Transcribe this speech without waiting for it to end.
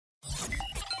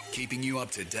keeping you up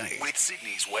to date with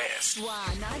Sydney's West. SWA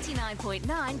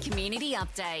 99.9 Community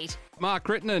Update. Mark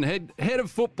Crittenden, head of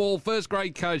football, first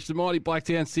grade coach, the mighty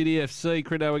Blacktown City FC.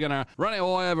 Critto, we're going to run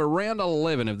our eye over round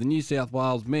 11 of the New South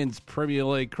Wales Men's Premier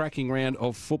League cracking round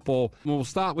of football. We'll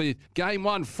start with game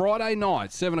one, Friday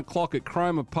night, 7 o'clock at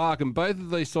Cromer Park, and both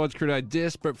of these sides, Critto,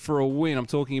 desperate for a win. I'm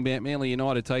talking about Manly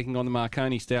United taking on the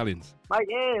Marconi Stallions. Mate,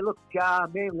 yeah, look,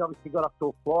 Manly obviously got up to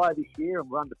a flyer this year and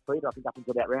we're undefeated, I think, up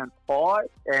until about round 5.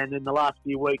 And in the last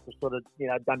few weeks, we've sort of,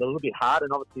 done it a little bit hard.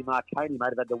 And obviously, Marconi, mate,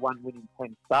 have had the one win in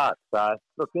 10 starts. So,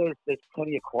 look, there's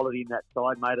plenty of quality in that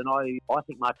side, mate. And I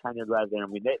think Marconi will go over there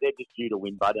and win. They're just due to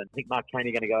win, bud. And I think Marconi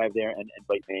are going to go over there and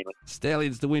beat Manly.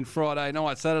 Stallions to win Friday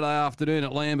night, Saturday afternoon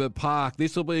at Lambert Park.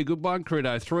 This will be a good one,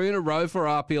 Critto. 3 in a row for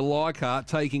Apia Leichhardt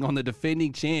taking on the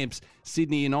defending champs,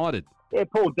 Sydney United. Yeah,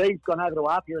 Paul D's gone over to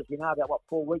Apia, as we know, about,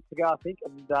 4 weeks ago, I think,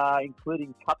 and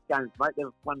including cup games, mate. They've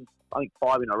won, I think,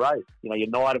 5 in a row.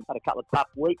 United had a couple of tough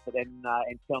weeks, but then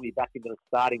Anselmi back into the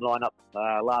starting lineup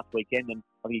last weekend, and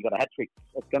I think he got a hat-trick.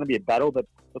 It's going to be a battle, but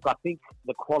look, I think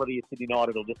the quality of Sydney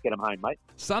United will just get them home, mate.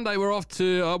 Sunday, we're off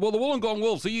to, the Wollongong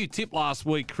Wolves. So you tipped last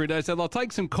week, Critto, so they'll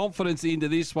take some confidence into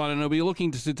this one, and they'll be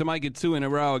looking to make it 2 in a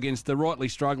row against the rightly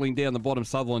struggling down the bottom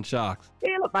Sutherland Sharks.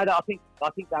 Yeah, look, mate, I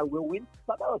think they will win,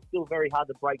 but they were still very hard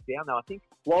to break down, though. I think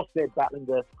whilst they're battling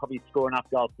to probably score enough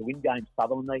goals to win games,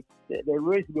 Sutherland, they're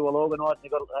reasonably well organised.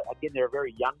 They're a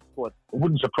very young squad. It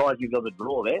wouldn't surprise me if there was a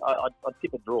draw there. I'd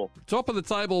tip a draw. Top of the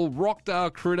table, Rockdale,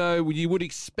 Critto. You would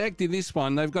expect in this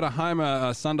one, they've got a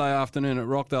homer Sunday afternoon at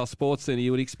Rockdale Sports Centre.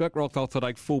 You would expect Rockdale to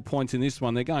take full points in this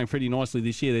one. They're going pretty nicely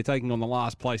this year. They're taking on the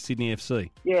last place Sydney FC.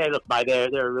 Yeah, look, mate,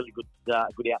 they're a really good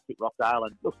outfit, Rockdale.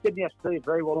 And look, Sydney FC are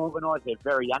very well organised. They're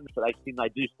very young, so they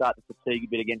do start to fatigue a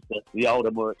bit against the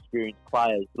older, more experienced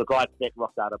players. Look, I expect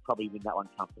Rockdale to probably win that one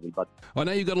comfortably. But I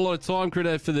know you've got a lot of time,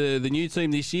 Critto, for the new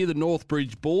team this year, the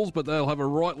Northbridge Bulls, but they'll have a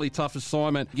rightly tough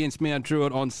assignment against Mount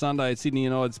Druitt on Sunday at Sydney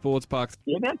United Sports Park.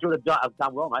 Yeah, Mount Druitt have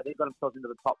done well, mate. They've got themselves into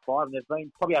the top 5, and they've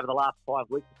been probably over the last 5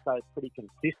 weeks or so, it's pretty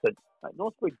consistent.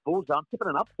 Northbridge Bulls, I'm tipping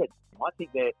an upset. I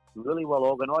think they're really well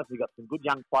organised. They've got some good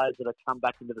young players that have come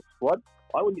back into the squad.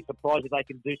 I wouldn't be surprised if they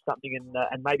can do something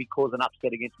and maybe cause an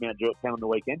upset against Mount Druitt Town on the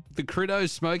weekend. The Critto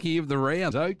Smoky of the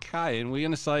round. Okay, and we're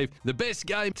going to save the best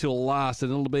game till last,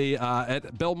 and it'll be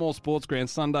at Belmore Sports Ground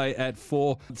Sunday at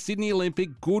 4. Sydney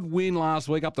Olympic, good win last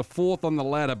week, up to 4th on the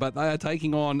ladder, but they are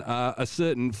taking on a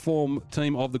certain form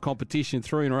team of the competition.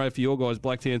 3 in a row for your guys,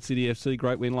 Blacktown City FC.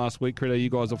 Great win last week, Critto.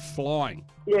 You guys are flying.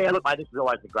 Yeah, look, mate, this is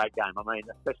always a great game. I mean,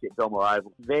 especially at Belmore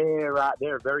Oval. They're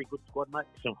a very good squad, mate.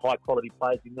 Some high-quality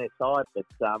players in their side. But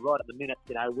right at the minute,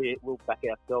 we'll back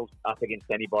ourselves up against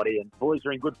anybody. And boys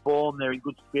are in good form. They're in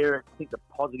good spirit. I think the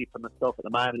positive for myself at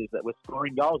the moment is that we're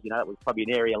scoring goals. That was probably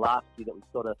an area last year that we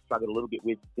sort of struggled a little bit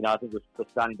with. I think we're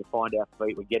starting to find our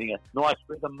feet. We're getting a nice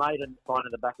rhythm, mate, and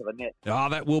finding the back of the net.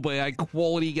 That will be a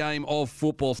quality game of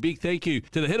football. Big thank you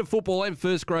to the head of football and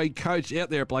first grade coach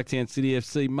out there at Blacktown City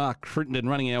FC, Mark Crittenden,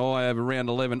 running our eye over round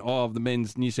 11 of the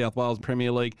Men's New South Wales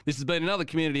Premier League. This has been another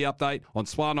community update on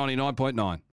SWA 99.9.